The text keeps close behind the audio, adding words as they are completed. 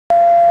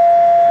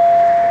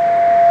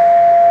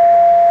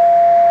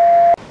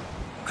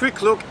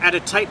quick look at a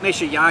tape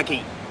measure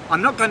yagi.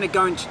 I'm not going to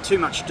go into too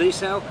much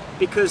detail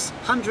because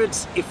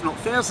hundreds, if not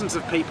thousands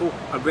of people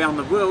around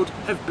the world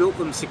have built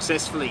them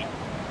successfully.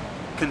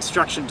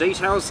 Construction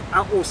details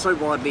are also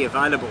widely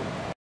available.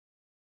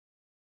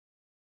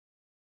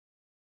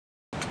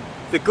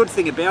 The good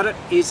thing about it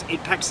is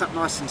it packs up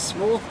nice and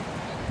small.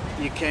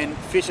 You can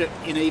fit it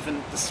in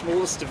even the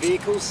smallest of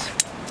vehicles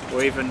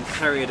or even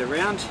carry it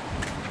around.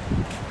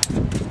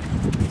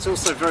 It's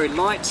also very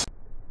light.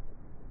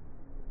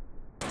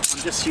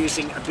 I'm just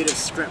using a bit of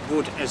scrap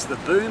wood as the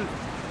boom,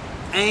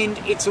 and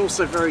it's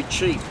also very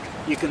cheap.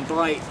 You can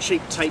buy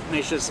cheap tape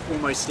measures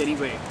almost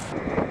anywhere.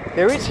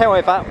 There is,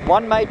 however,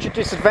 one major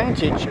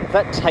disadvantage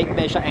that tape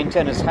measure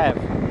antennas have.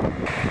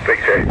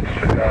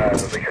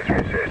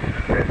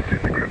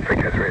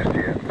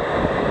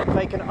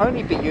 They can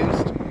only be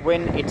used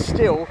when it's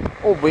still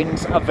or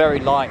winds are very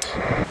light.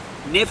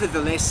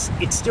 Nevertheless,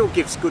 it still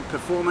gives good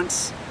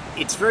performance.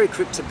 It's very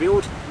quick to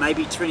build,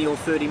 maybe 20 or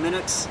 30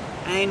 minutes,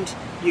 and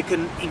you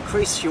can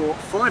increase your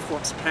 5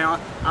 watts power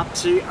up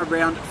to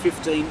around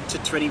 15 to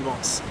 20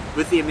 watts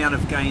with the amount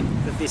of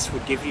gain that this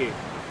would give you.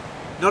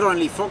 Not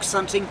only fox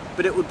hunting,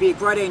 but it would be a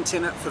great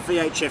antenna for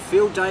VHF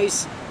field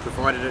days,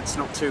 provided it's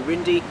not too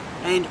windy,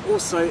 and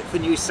also for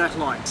new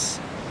satellites.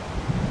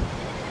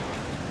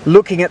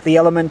 Looking at the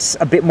elements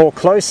a bit more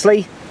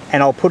closely,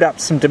 and I'll put up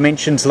some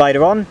dimensions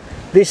later on,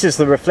 this is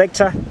the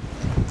reflector.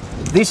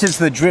 This is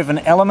the driven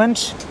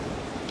element.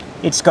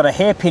 It's got a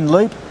hairpin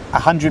loop,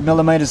 100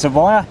 millimeters of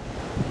wire,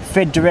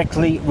 fed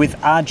directly with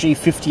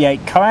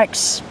RG58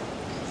 coax.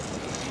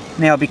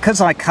 Now,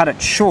 because I cut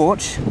it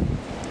short,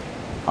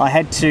 I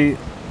had to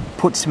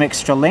put some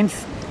extra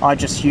length. I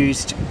just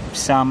used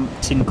some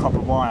tin copper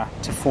wire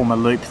to form a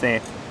loop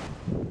there.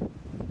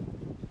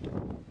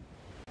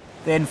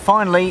 Then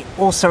finally,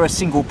 also a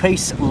single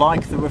piece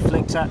like the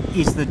reflector,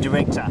 is the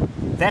director.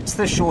 That's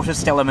the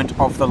shortest element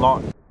of the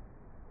lot.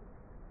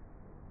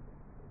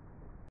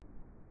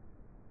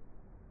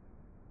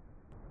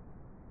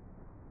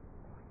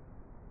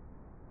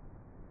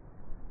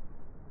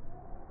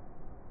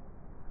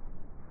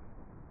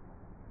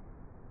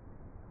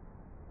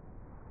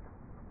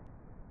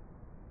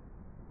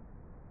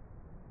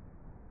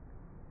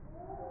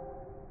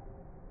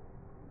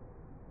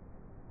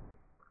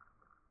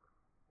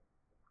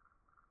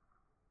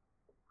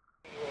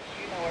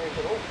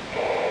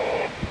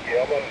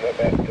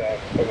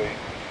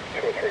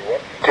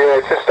 Yeah,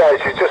 at this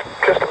stage you're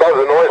just above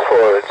the noise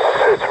floor.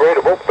 It's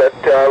readable, but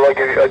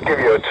I'd give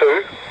you a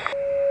 2.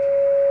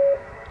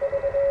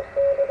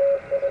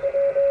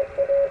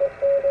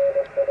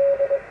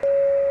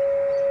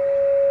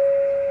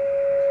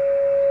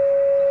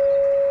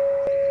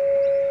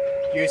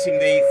 Using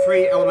the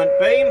 3-element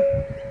beam,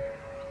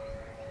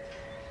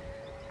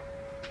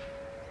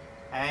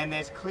 and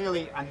there's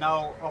clearly a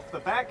null off the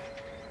back.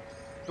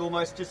 It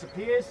almost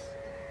disappears.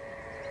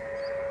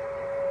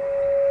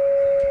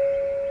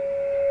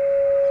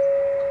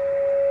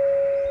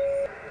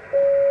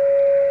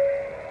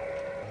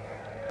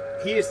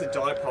 Here's the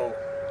dipole.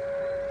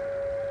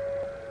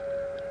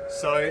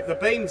 So the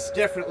beam's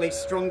definitely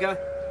stronger.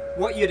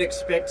 What you'd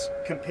expect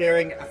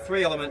comparing a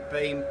 3-element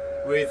beam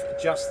with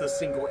just the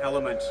single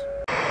element.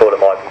 Thought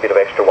it might be a bit of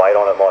extra weight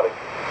on it, might have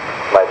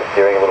made the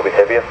steering a little bit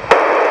heavier.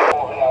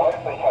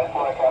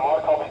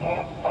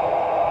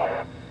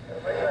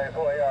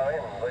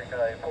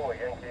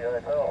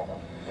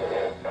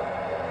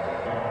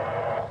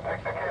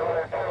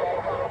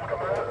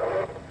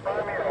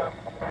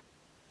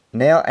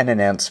 Now an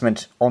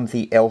announcement on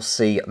the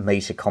LC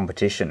meter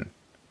competition.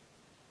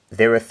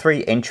 There are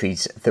 3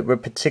 entries that were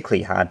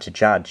particularly hard to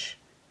judge.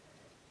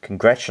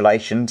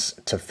 Congratulations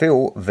to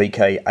Phil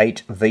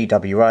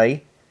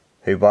VK3YE,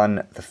 who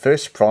won the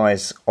first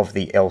prize of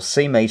the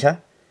LC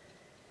meter.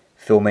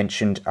 Phil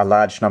mentioned a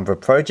large number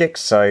of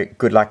projects, so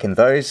good luck in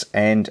those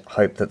and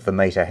hope that the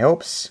meter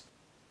helps.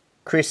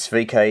 Chris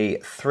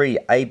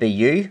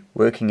VK3ABU,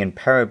 working in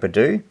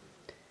Parabadoo,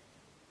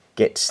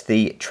 gets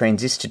the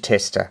transistor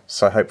tester,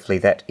 so hopefully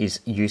that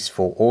is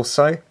useful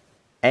also.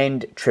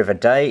 And Trevor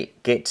Day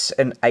gets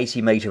an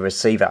 80 meter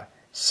receiver.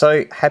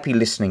 So happy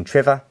listening,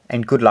 Trevor,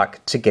 and good luck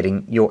to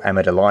getting your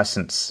amateur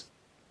license.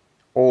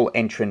 All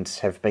entrants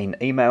have been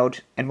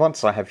emailed, and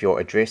once I have your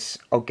address,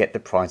 I'll get the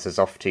prizes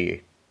off to you.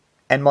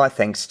 And my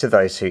thanks to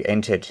those who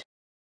entered.